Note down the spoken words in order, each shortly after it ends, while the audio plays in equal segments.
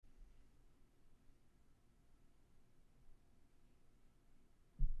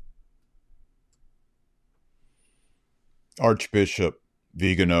Archbishop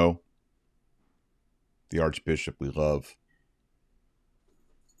Vigano, the Archbishop we love,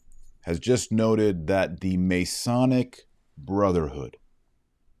 has just noted that the Masonic Brotherhood,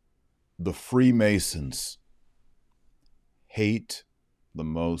 the Freemasons, hate the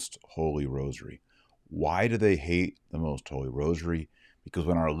Most Holy Rosary. Why do they hate the Most Holy Rosary? Because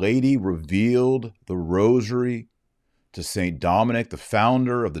when Our Lady revealed the Rosary to St. Dominic, the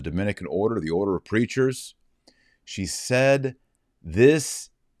founder of the Dominican Order, the Order of Preachers, she said, "This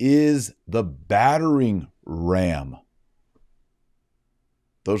is the battering ram."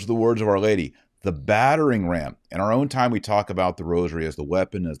 Those are the words of Our Lady, the battering ram. In our own time, we talk about the Rosary as the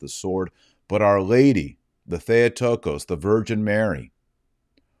weapon, as the sword, but Our Lady, the Theotokos, the Virgin Mary,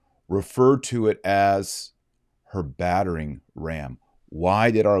 referred to it as her battering ram. Why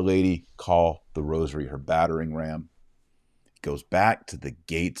did Our Lady call the Rosary her battering ram? It goes back to the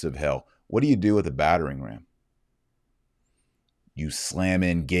gates of hell. What do you do with a battering ram? You slam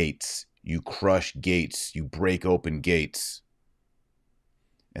in gates, you crush gates, you break open gates.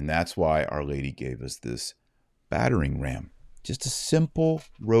 And that's why Our Lady gave us this battering ram. Just a simple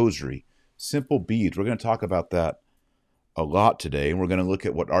rosary, simple beads. We're going to talk about that a lot today. And we're going to look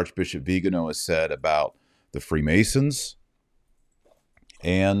at what Archbishop Vigano has said about the Freemasons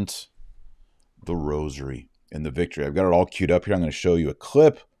and the rosary and the victory. I've got it all queued up here. I'm going to show you a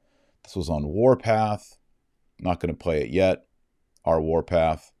clip. This was on Warpath. I'm not going to play it yet. Our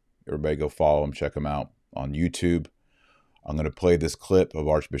Warpath. Everybody go follow them, check them out on YouTube. I'm going to play this clip of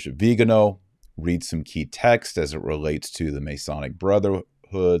Archbishop Vigano, read some key text as it relates to the Masonic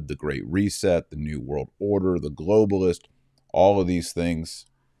Brotherhood, the Great Reset, the New World Order, the Globalist, all of these things.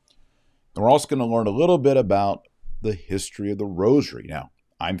 And we're also going to learn a little bit about the history of the Rosary. Now,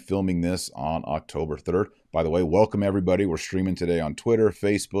 I'm filming this on October 3rd. By the way, welcome everybody. We're streaming today on Twitter,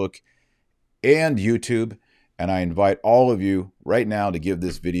 Facebook, and YouTube. And I invite all of you right now to give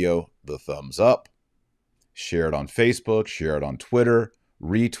this video the thumbs up, share it on Facebook, share it on Twitter,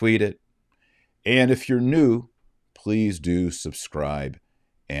 retweet it. And if you're new, please do subscribe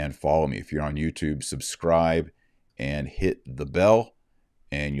and follow me. If you're on YouTube, subscribe and hit the bell,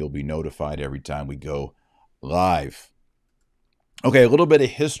 and you'll be notified every time we go live. Okay, a little bit of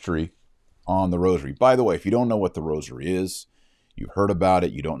history on the Rosary. By the way, if you don't know what the Rosary is, you've heard about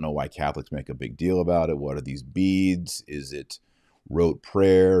it, you don't know why Catholics make a big deal about it. What are these beads? Is it rote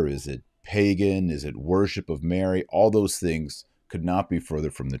prayer? Is it pagan? Is it worship of Mary? All those things could not be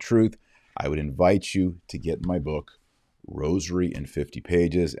further from the truth. I would invite you to get my book, Rosary in 50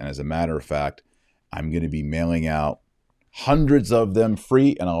 Pages. And as a matter of fact, I'm going to be mailing out hundreds of them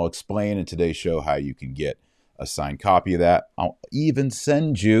free, and I'll explain in today's show how you can get a signed copy of that. I'll even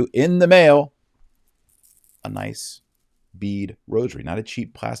send you in the mail a nice bead rosary, not a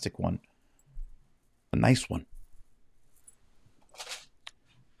cheap plastic one, a nice one.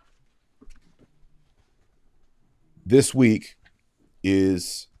 This week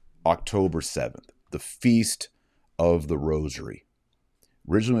is October 7th, the Feast of the Rosary.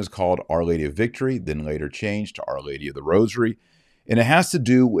 Originally it was called Our Lady of Victory, then later changed to Our Lady of the Rosary. And it has to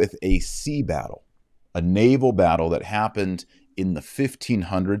do with a sea battle, a naval battle that happened in the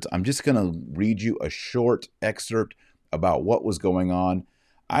 1500s. I'm just going to read you a short excerpt about what was going on.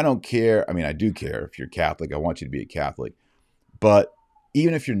 I don't care. I mean, I do care if you're Catholic. I want you to be a Catholic. But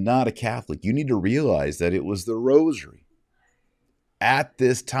even if you're not a Catholic, you need to realize that it was the Rosary at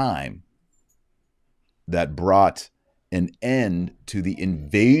this time that brought an end to the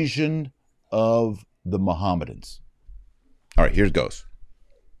invasion of the Mohammedans. All right, here it goes.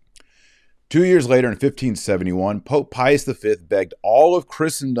 2 years later, in 1571, Pope Pius V begged all of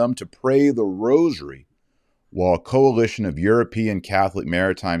Christendom to pray the Rosary while a coalition of European Catholic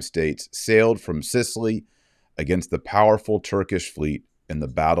maritime states sailed from Sicily against the powerful Turkish fleet in the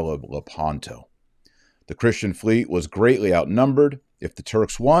Battle of Lepanto. The Christian fleet was greatly outnumbered. If the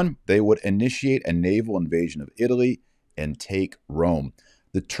Turks won, they would initiate a naval invasion of Italy and take Rome.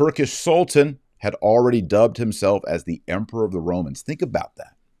 The Turkish Sultan had already dubbed himself as the Emperor of the Romans. Think about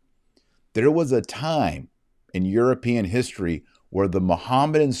that. There was a time in European history where the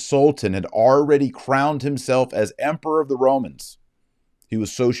Mohammedan Sultan had already crowned himself as Emperor of the Romans. He was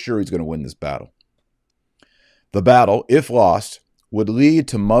so sure he's going to win this battle. The battle, if lost, would lead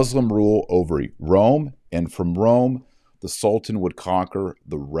to Muslim rule over Rome, and from Rome, the Sultan would conquer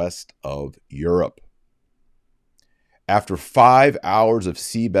the rest of Europe. After 5 hours of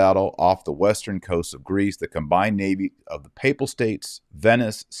sea battle off the western coast of Greece, the combined navy of the Papal States,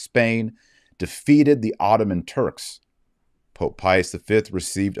 Venice, Spain, defeated the Ottoman Turks. Pope Pius V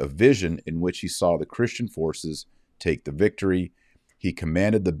received a vision in which he saw the Christian forces take the victory. He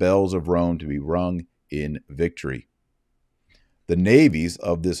commanded the bells of Rome to be rung in victory. The navies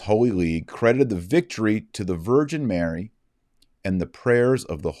of this Holy League credited the victory to the Virgin Mary and the prayers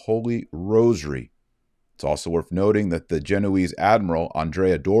of the Holy Rosary. It's also worth noting that the Genoese admiral,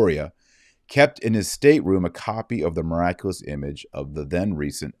 Andrea Doria, kept in his stateroom a copy of the miraculous image of the then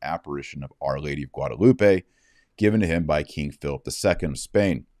recent apparition of Our Lady of Guadalupe, given to him by King Philip II of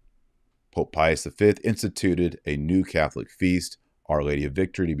Spain. Pope Pius V instituted a new Catholic feast, Our Lady of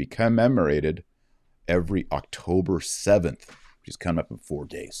Victory, to be commemorated every October 7th, which is coming up in 4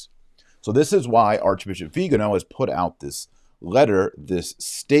 days. So this is why Archbishop Vigano has put out this letter, this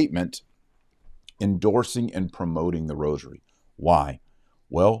statement endorsing and promoting the Rosary. Why?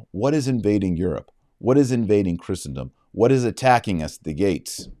 Well, what is invading Europe? What is invading Christendom? What is attacking us at the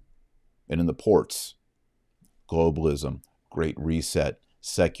gates and in the ports? Globalism, Great Reset,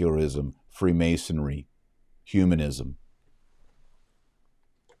 secularism, Freemasonry, humanism.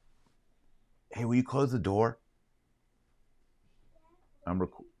 Hey, will you close the door?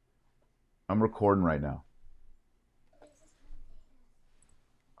 I'm recording right now.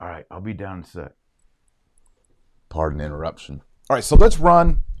 All right, I'll be down in a sec. Pardon the interruption. All right, so let's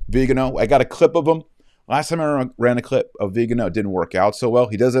run Vigano. I got a clip of him. Last time I ran a clip of Vigano, it didn't work out so well.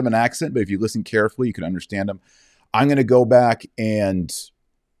 He does have an accent, but if you listen carefully, you can understand him. I'm going to go back and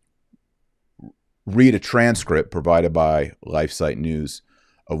read a transcript provided by LifeSite News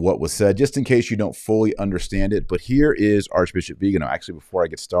of what was said, just in case you don't fully understand it. But here is Archbishop Vigano. Actually, before I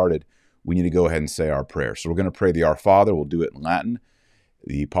get started, we need to go ahead and say our prayer. So we're going to pray the Our Father. We'll do it in Latin,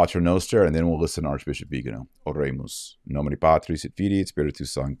 the Pater Noster, and then we'll listen to Archbishop Vigano. Oremus. Nomine Patris et Filii et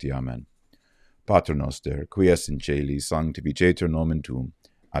Spiritus Sancti. Amen. Pater Noster, qui es in celi, sanctificetur nomen tuum,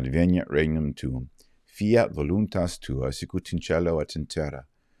 adveniat regnum tuum, fiat voluntas tua, sicut in cielo et in terra.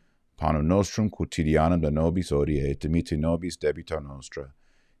 Panem nostrum quotidianum da nobis hodie, et dimitte nobis debita nostra,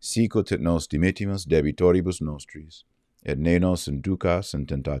 sicut et nos dimittimus debitoribus nostris, et ne nos inducas in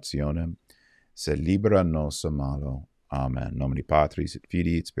tentationem, sed libera nos a malo. Amen. Nomine Patris et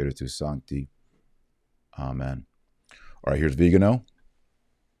Filii et Spiritus Sancti. Amen. All right, here's Vigano.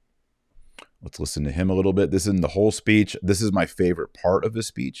 Let's listen to him a little bit. This isn't the whole speech. This is my favorite part of his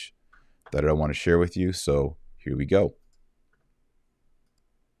speech that I want to share with you. So here we go.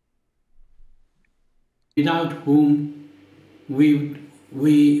 Without whom we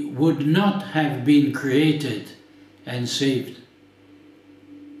would not have been created and saved.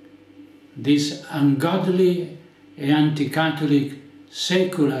 This ungodly and anti-Catholic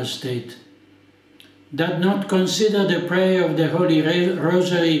secular state does not consider the prayer of the Holy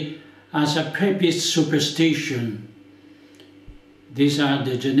Rosary as a papist superstition. These are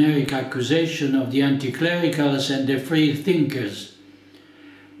the generic accusation of the anti-clericals and the free thinkers,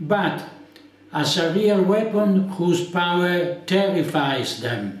 but as a real weapon whose power terrifies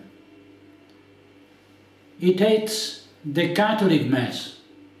them. It hates the Catholic Mass,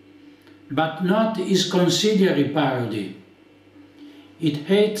 but not its conciliary parody. It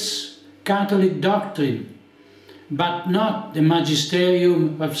hates Catholic doctrine, but not the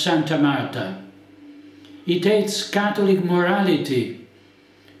magisterium of Santa Marta. It hates Catholic morality,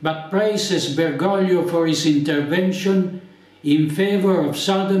 but praises Bergoglio for his intervention in favor of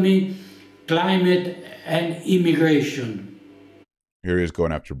sodomy, climate, and immigration. Here he is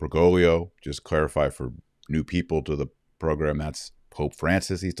going after Bergoglio. Just clarify for new people to the program, that's Pope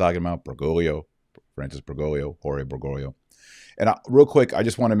Francis he's talking about, Bergoglio, Francis Bergoglio, Jorge Bergoglio. And real quick, I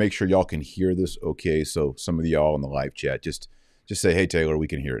just want to make sure y'all can hear this okay. So some of y'all in the live chat, just say, hey, Taylor, we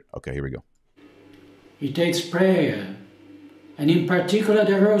can hear it. Okay, here we go. It takes prayer, and in particular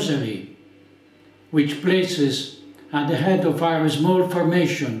the Rosary, which places at the head of our small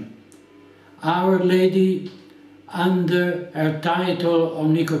formation Our Lady under her title of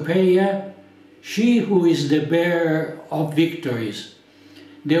Nicopeia, she who is the bearer of victories,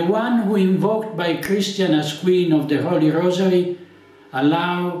 the one who invoked by Christian as Queen of the Holy Rosary,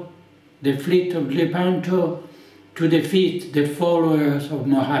 allow the fleet of Lepanto to defeat the followers of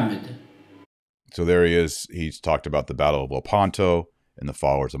Mohammed. So there he is. He's talked about the Battle of Lepanto and the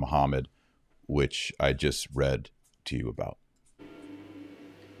followers of Muhammad, which I just read to you about.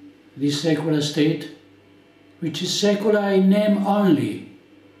 This secular state, which is secular in name only,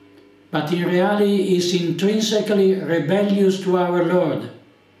 but in reality is intrinsically rebellious to our Lord,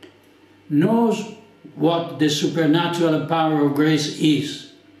 knows what the supernatural power of grace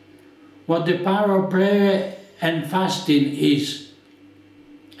is, what the power of prayer and fasting is,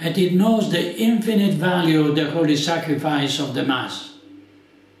 and it knows the infinite value of the holy sacrifice of the Mass.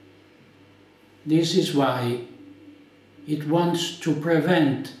 This is why it wants to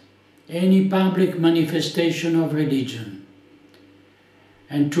prevent any public manifestation of religion,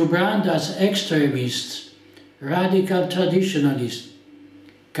 and to brand as extremists radical traditionalist,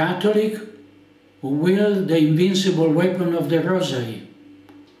 Catholic who wield the invincible weapon of the Rosary,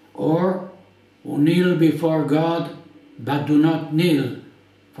 or who kneel before God but do not kneel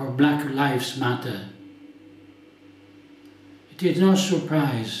for Black Lives Matter. It is no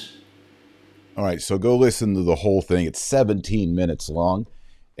surprise. All right, so go listen to the whole thing. It's 17 minutes long,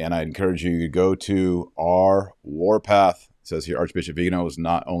 and I encourage you to go to our Warpath. It says here, Archbishop Vigano is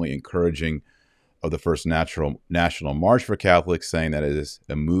not only encouraging of the first national march for Catholics, saying that it is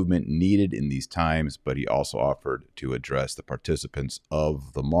a movement needed in these times, but he also offered to address the participants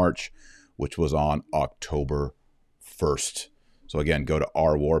of the march, which was on October 1st. So again, go to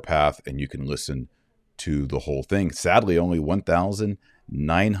our Warpath and you can listen to the whole thing. Sadly, only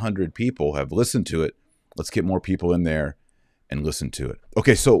 1,900 people have listened to it. Let's get more people in there and listen to it.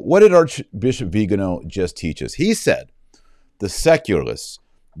 Okay, so what did Archbishop Vigano just teach us? He said the secularists,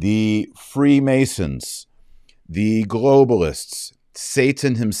 the Freemasons, the globalists,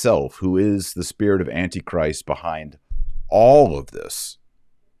 Satan himself, who is the spirit of Antichrist behind all of this,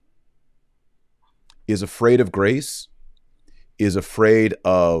 is afraid of grace, is afraid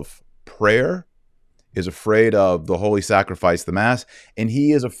of prayer, is afraid of the holy sacrifice, the Mass, and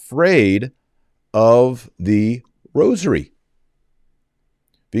he is afraid of the Rosary.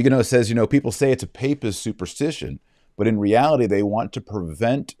 Vigano says, people say it's a papist superstition, but in reality, they want to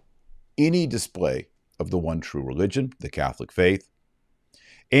prevent any display of the one true religion, the Catholic faith.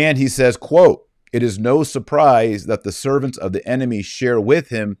 And he says, quote, "It is no surprise that the servants of the enemy share with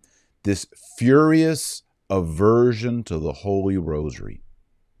him this furious aversion to the Holy Rosary."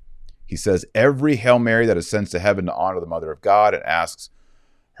 He says, every Hail Mary that ascends to heaven to honor the Mother of God and asks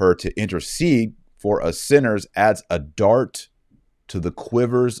her to intercede for us sinners adds a dart to the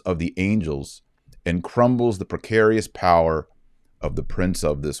quivers of the angels and crumbles the precarious power of the prince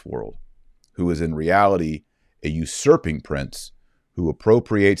of this world, who is in reality a usurping prince who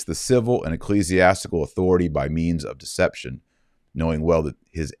appropriates the civil and ecclesiastical authority by means of deception, knowing well that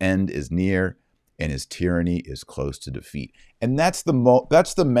his end is near and his tyranny is close to defeat. And that's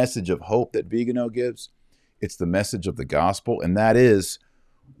the message of hope that Vigano gives. It's the message of the gospel, and that is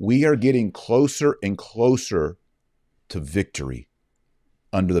we are getting closer and closer to victory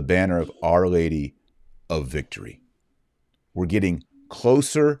under the banner of Our Lady of Victory. We're getting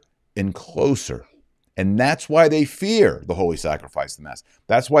closer and closer. And that's why they fear the holy sacrifice of the Mass.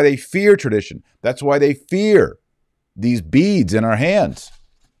 That's why they fear tradition. That's why they fear these beads in our hands.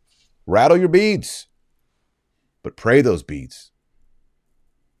 Rattle your beads, but pray those beads.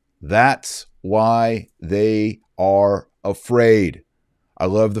 That's why they are afraid. I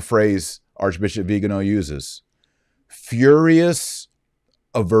love the phrase Archbishop Vigano uses. Furious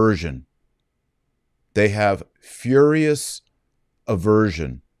aversion. They have furious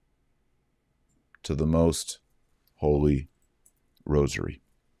aversion to the most holy Rosary.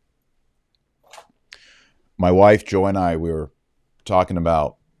 My wife, Joy, and I, we were talking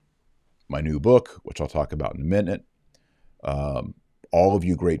about my new book, which I'll talk about in a minute. All of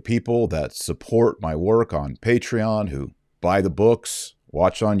you great people that support my work on Patreon, who buy the books,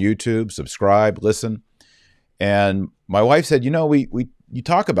 watch on YouTube, subscribe, listen. And my wife said, you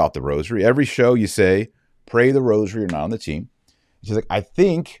talk about the Rosary. Every show you say, pray the Rosary, you're not on the team. She's like, I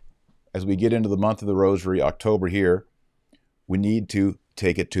think as we get into the month of the Rosary, October here, we need to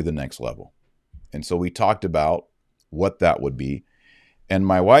take it to the next level. And so we talked about what that would be. And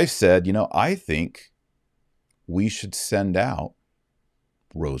my wife said, I think we should send out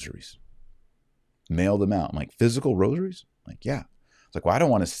rosaries. Mail them out. I'm like, physical rosaries? I'm like, yeah. It's like, well, I don't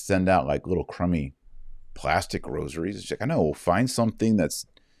want to send out like little crummy plastic rosaries. She's like, I know, we'll find something that's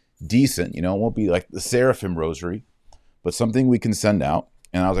decent. It won't be like the Seraphim rosary, but something we can send out.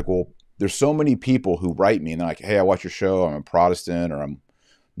 And I was like, well, there's so many people who write me and they're like, hey, I watch your show. I'm a Protestant or I'm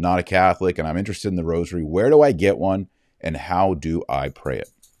not a Catholic and I'm interested in the rosary. Where do I get one? And how do I pray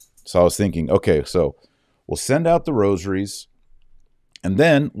it? So I was thinking, okay, so we'll send out the rosaries and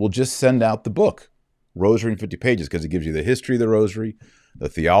then we'll just send out the book, Rosary in 50 Pages, because it gives you the history of the rosary, the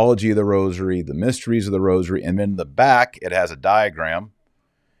theology of the rosary, the mysteries of the rosary. And then in the back, it has a diagram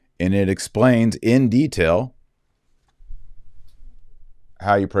and it explains in detail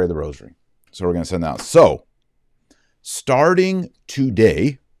how you pray the rosary. So we're going to send out. So starting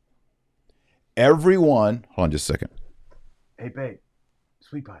today, everyone, hold on just a second. Hey, babe,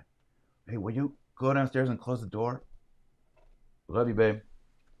 sweet pie. Hey, will you go downstairs and close the door? Love you, babe.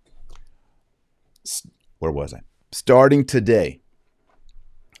 Where was I? Starting today,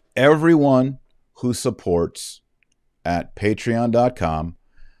 everyone who supports at patreon.com,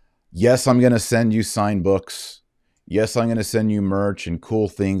 yes, I'm going to send you signed books. Yes, I'm going to send you merch and cool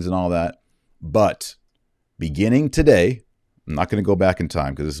things and all that. But beginning today, I'm not going to go back in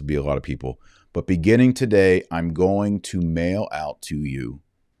time because this will be a lot of people, but beginning today, I'm going to mail out to you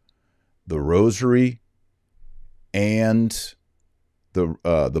the rosary and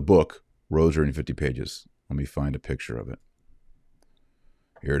the book, Rosary in 50 Pages. Let me find a picture of it.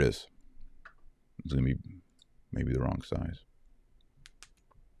 Here it is. It's going to be maybe the wrong size.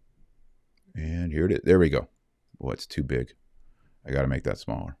 And here it is. There we go. Oh, it's too big. I got to make that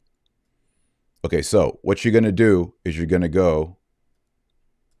smaller. Okay, so what you're going to do is you're going to go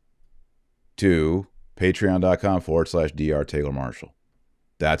to patreon.com/Dr. Taylor Marshall.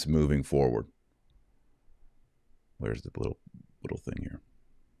 That's moving forward. Where's the little thing here?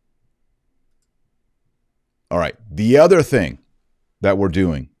 All right. The other thing that we're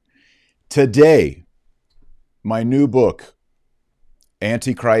doing today, my new book,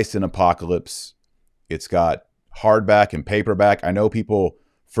 Antichrist and Apocalypse. It's got hardback and paperback. I know people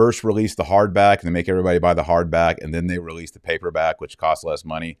first release the hardback and they make everybody buy the hardback, and then they release the paperback, which costs less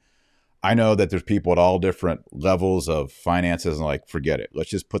money. I know that there's people at all different levels of finances and like, forget it. Let's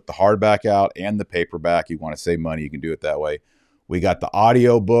just put the hardback out and the paperback. You want to save money, you can do it that way. We got the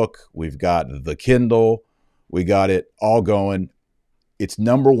audio book. We've got the Kindle. We got it all going. It's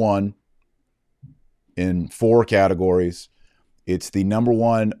number one in 4 categories. It's the number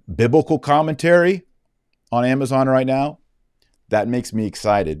one biblical commentary on Amazon right now. That makes me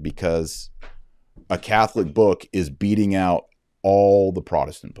excited because a Catholic book is beating out all the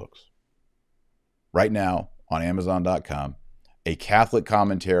Protestant books. Right now on Amazon.com, a Catholic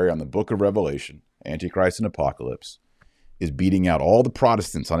commentary on the book of Revelation, Antichrist and Apocalypse, is beating out all the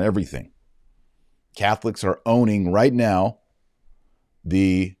Protestants on everything. Catholics are owning right now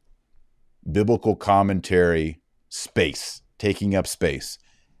the biblical commentary space, taking up space.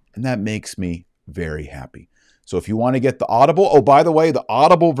 And that makes me very happy. So if you want to get the Audible, oh, by the way, the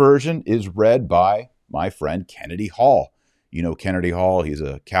Audible version is read by my friend Kennedy Hall. You know Kennedy Hall, he's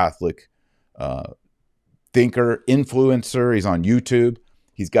a Catholic thinker, influencer. He's on YouTube.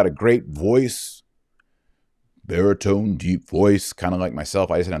 He's got a great voice, baritone, deep voice, kind of like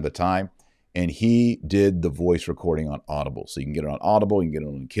myself. I just didn't have the time. And he did the voice recording on Audible. So you can get it on Audible, you can get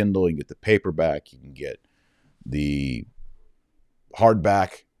it on Kindle, you can get the paperback, you can get the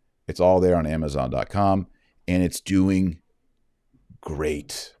hardback. It's all there on Amazon.com. And it's doing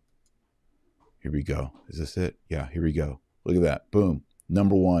great. Here we go. Is this it? Yeah, here we go. Look at that. Boom.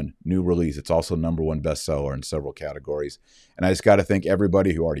 Number one, new release. It's also number one bestseller in several categories. And I just got to thank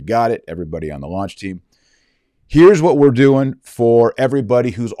everybody who already got it, everybody on the launch team. Here's what we're doing for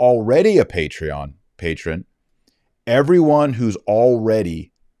everybody who's already a Patreon patron. Everyone who's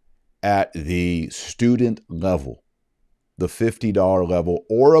already at the student level, the $50 level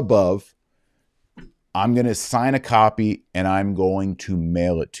or above, I'm going to sign a copy and I'm going to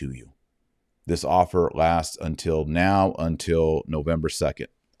mail it to you. This offer lasts until November 2nd,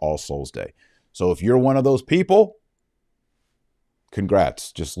 All Souls Day. So if you're one of those people,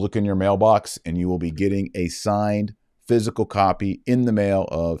 congrats. Just look in your mailbox and you will be getting a signed physical copy in the mail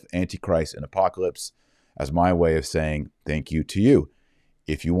of Antichrist and Apocalypse as my way of saying thank you to you.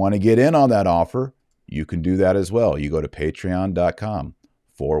 If you want to get in on that offer, you can do that as well. You go to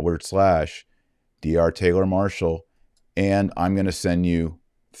patreon.com/Dr. Taylor Marshall, and I'm going to send you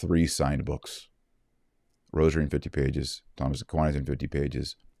 3 signed books. Rosary in 50 pages, Thomas Aquinas in 50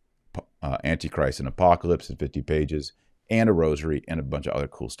 pages, Antichrist and Apocalypse in 50 pages, and a rosary and a bunch of other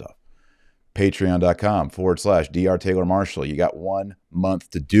cool stuff. Patreon.com/Dr. Taylor Marshall. You got 1 month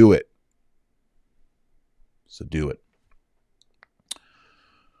to do it. So do it.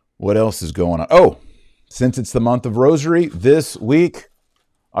 What else is going on? Oh, since it's the month of Rosary, this week,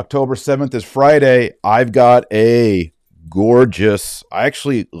 October 7th is Friday, I've got a gorgeous, I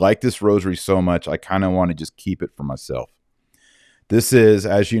actually like this rosary so much, I kind of want to just keep it for myself. This is,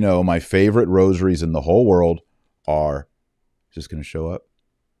 as you know, my favorite rosaries in the whole world are, just going to show up.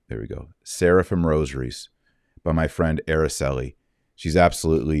 There we go. Seraphim Rosaries by my friend Araceli. She's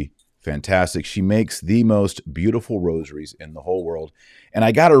absolutely fantastic. She makes the most beautiful rosaries in the whole world. And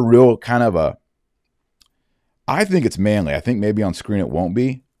I got a real kind of I think it's manly. I think maybe on screen it won't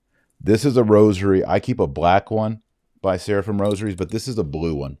be. This is a rosary. I keep a black one by Seraphim Rosaries, but this is a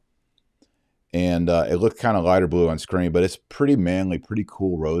blue one. And it looked kind of lighter blue on screen, but it's pretty manly, pretty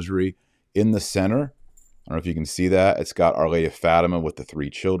cool rosary. In the center, I don't know if you can see that, it's got Our Lady of Fatima with the 3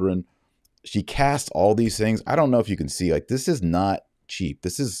 children. She cast all these things. I don't know if you can see, like, this is not cheap.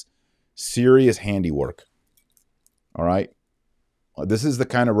 This is serious handiwork. All right. This is the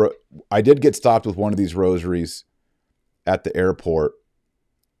kind of, I did get stopped with one of these rosaries at the airport,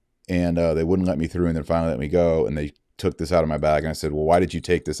 and they wouldn't let me through, and then finally let me go, and they took this out of my bag, and I said, well, why did you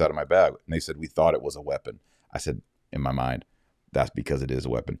take this out of my bag? And they said, we thought it was a weapon. I said in my mind, that's because it is a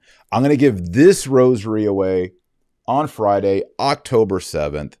weapon. I'm going to give this rosary away on Friday, October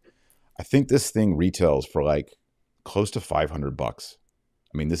 7th. I think this thing retails for like close to $500.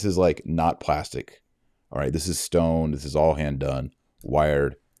 I mean, this is like not plastic. All right, this is stone. This is all hand done,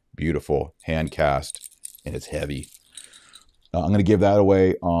 wired, beautiful, hand cast, and it's heavy. I'm going to give that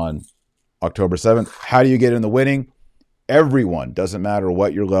away on October 7th. How do you get in the winning? Everyone, doesn't matter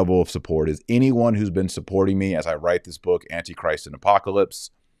what your level of support is. Anyone who's been supporting me as I write this book, Antichrist and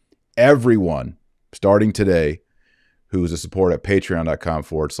Apocalypse, everyone starting today who's a support at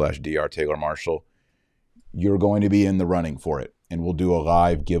patreon.com/Dr. Taylor Marshall, you're going to be in the running for it. And we'll do a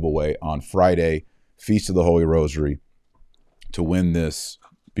live giveaway on Friday, Feast of the Holy Rosary, to win this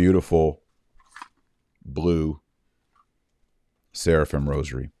beautiful blue Seraphim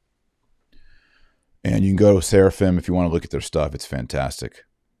Rosary. And you can go to Seraphim if you want to look at their stuff. It's fantastic.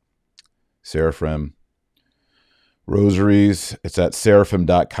 Seraphim Rosaries. It's at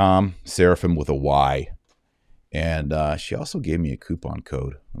seraphim.com. Seraphim with a Y. And she also gave me a coupon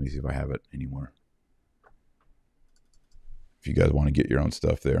code. Let me see if I have it anymore. If you guys want to get your own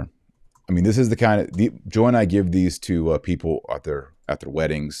stuff there. I mean, this is the kind of... Joy and I give these to people at their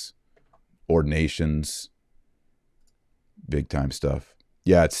weddings, ordinations, big time stuff.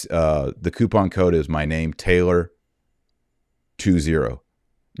 Yeah, it's the coupon code is my name, Taylor20.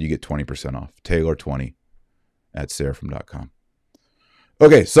 You get 20% off. Taylor20 at seraphim.com.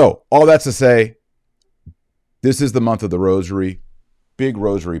 Okay, so all that's to say, this is the month of the Rosary. Big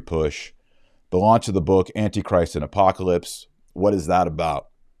Rosary push. The launch of the book, Antichrist and Apocalypse. What is that about?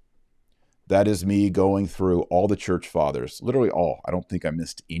 That is me going through all the church fathers. Literally all. I don't think I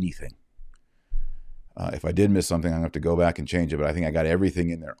missed anything. If I did miss something, I'm going to have to go back and change it, but I think I got everything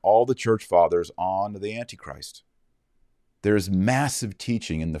in there. All the church fathers on the Antichrist. There's massive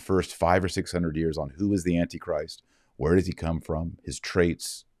teaching in the first 500 or 600 years on who is the Antichrist, where does he come from, his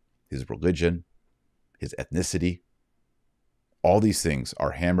traits, his religion, his ethnicity. All these things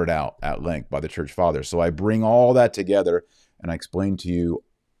are hammered out at length by the church fathers. So I bring all that together and I explain to you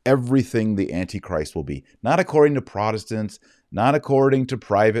everything the Antichrist will be. Not according to Protestants, not according to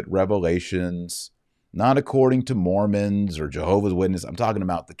private revelations, not according to Mormons or Jehovah's Witnesses. I'm talking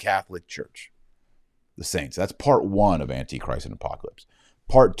about the Catholic Church, the saints. That's part 1 of Antichrist and Apocalypse.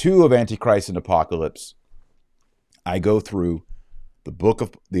 Part 2 of Antichrist and Apocalypse, I go through the book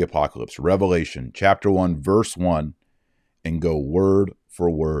of the Apocalypse, Revelation, chapter 1, verse 1, and go word for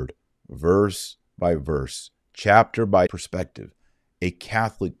word, verse by verse, chapter by perspective, a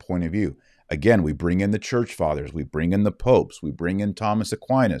Catholic point of view. Again, we bring in the church fathers, we bring in the popes, we bring in Thomas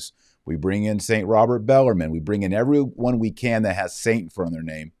Aquinas, we bring in St. Robert Bellarmine. We bring in everyone we can that has saint in front of their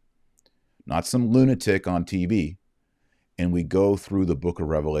name, not some lunatic on TV. And we go through the book of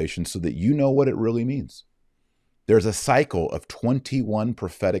Revelation so that you know what it really means. There's a cycle of 21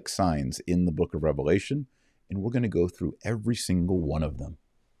 prophetic signs in the book of Revelation, and we're going to go through every single one of them.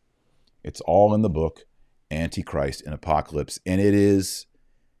 It's all in the book, Antichrist and Apocalypse, and it is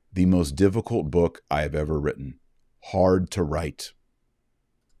the most difficult book I have ever written. Hard to write.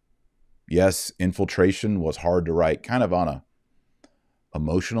 Yes, Infiltration was hard to write, kind of on a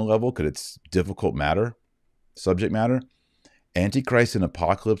emotional level, because it's difficult matter, subject matter. Antichrist and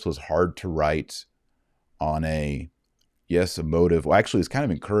Apocalypse was hard to write on a, yes, emotive, well, actually it's kind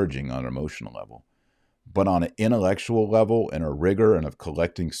of encouraging on an emotional level, but on an intellectual level and a rigor and of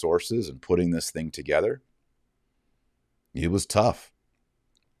collecting sources and putting this thing together, it was tough.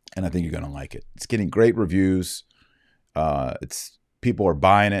 And I think you're going to like it. It's getting great reviews. People are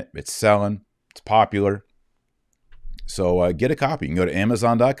buying it. It's selling. It's popular. So get a copy. You can go to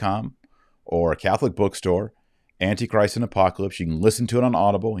Amazon.com or a Catholic bookstore, Antichrist and Apocalypse. You can listen to it on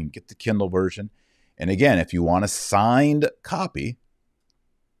Audible. You can get the Kindle version. And again, if you want a signed copy,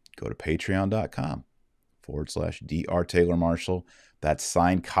 go to patreon.com/Dr. Taylor Marshall. That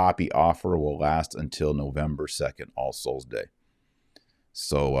signed copy offer will last until November 2nd, All Souls Day.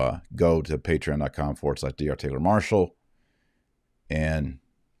 So go to patreon.com/Dr. Taylor Marshall and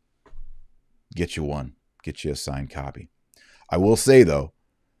get you one. Get you a signed copy. I will say, though,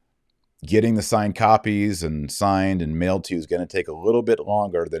 getting the signed copies and signed and mailed to you is going to take a little bit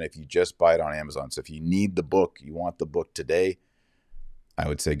longer than if you just buy it on Amazon. So if you need the book, you want the book today, I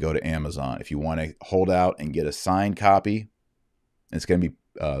would say go to Amazon. If you want to hold out and get a signed copy, it's going to be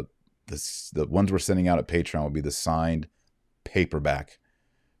the ones we're sending out at Patreon will be the signed paperback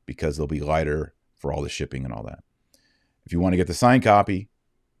because they'll be lighter for all the shipping and all that. If you want to get the signed copy,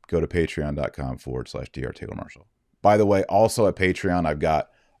 go to patreon.com/Dr. Taylor Marshall. By the way, also at Patreon, I've got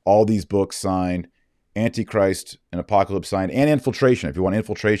all these books signed, Antichrist and Apocalypse signed, and Infiltration. If you want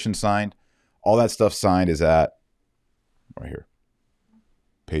Infiltration signed, All that stuff signed is at, right here,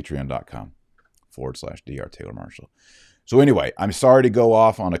 patreon.com/Dr. Taylor Marshall. So anyway, I'm sorry to go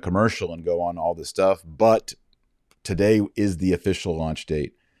off on a commercial and go on all this stuff, but today is the official launch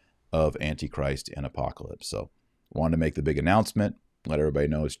date of Antichrist and Apocalypse. So I wanted to make the big announcement, let everybody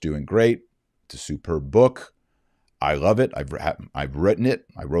know it's doing great. It's a superb book. I love it. I've written it.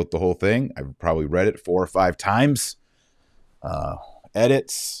 I wrote the whole thing. I've probably read it 4 or 5 times.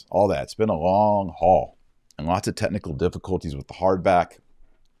 Edits, all that. It's been a long haul and lots of technical difficulties with the hardback.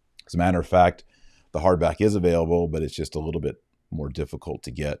 As a matter of fact, the hardback is available, but it's just a little bit more difficult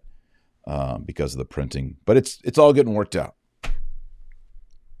to get because of the printing. But it's all getting worked out.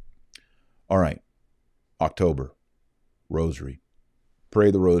 All right. October. Rosary.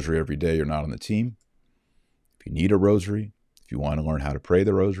 Pray the rosary every day. You're not on the team. If you need a rosary, if you want to learn how to pray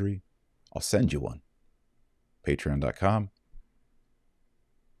the rosary, I'll send you one. Patreon.com.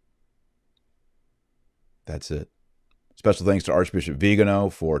 That's it. Special thanks to Archbishop Vigano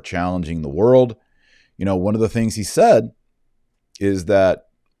for challenging the world. You know, one of the things he said is that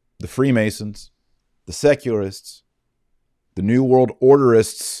the Freemasons, the secularists, the New World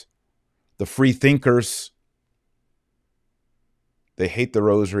Orderists, the free thinkers, they hate the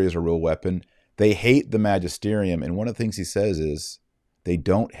rosary as a real weapon. They hate the magisterium. And one of the things he says is they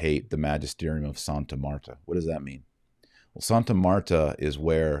don't hate the magisterium of Santa Marta. What does that mean? Well, Santa Marta is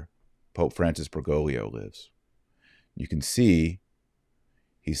where Pope Francis Bergoglio lives. You can see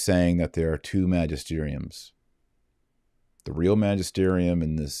he's saying that there are 2 magisteriums. The real magisterium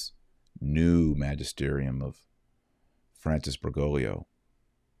and this new magisterium of Francis Bergoglio.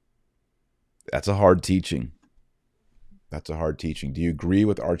 That's a hard teaching. That's a hard teaching. Do you agree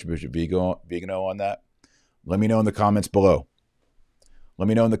with Archbishop Vigano on that? Let me know in the comments below. Let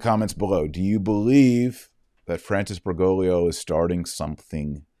me know in the comments below. Do you believe that Francis Bergoglio is starting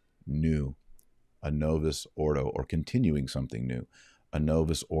something new? A Novus Ordo, or continuing something new, a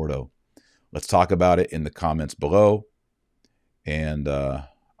Novus Ordo. Let's talk about it in the comments below. And I'm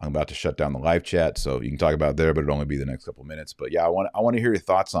about to shut down the live chat, so you can talk about it there, but it'll only be the next couple minutes. But yeah, I want to hear your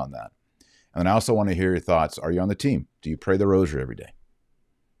thoughts on that. And I also want to hear your thoughts. Are you on the team? Do you pray the rosary every day?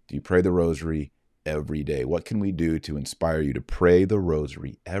 Do you pray the rosary every day? What can we do to inspire you to pray the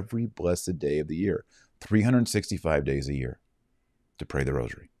rosary every blessed day of the year? 365 days a year to pray the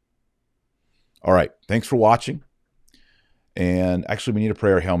rosary. All right. Thanks for watching. And actually, we need to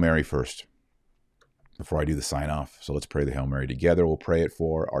pray our Hail Mary first before I do the sign off. So let's pray the Hail Mary together. We'll pray it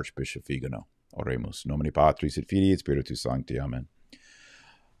for Archbishop Vigano. Oremus. Nomine Patris et Filii et Spiritus Sancti. Amen.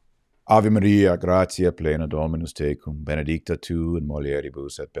 Ave Maria, gratia plena Dominus tecum, benedicta tu in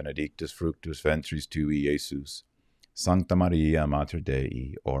mulieribus et benedictus fructus ventris tui, Iesus. Sancta Maria, Mater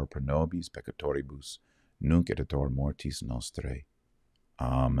Dei, ora pro nobis peccatoribus, nunc et at hora mortis nostrae.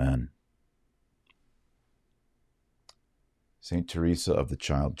 Amen. Saint Teresa of the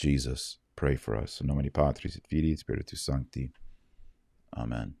Child Jesus, pray for us. In nomine Patris et Filii et Spiritus Sancti.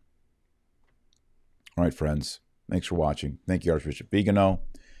 Amen. All right, friends. Thanks for watching. Thank you, Archbishop Vigano.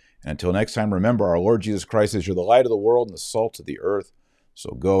 And until next time, remember, our Lord Jesus Christ is you're the light of the world and the salt of the earth.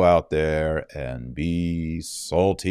 So go out there and be salty.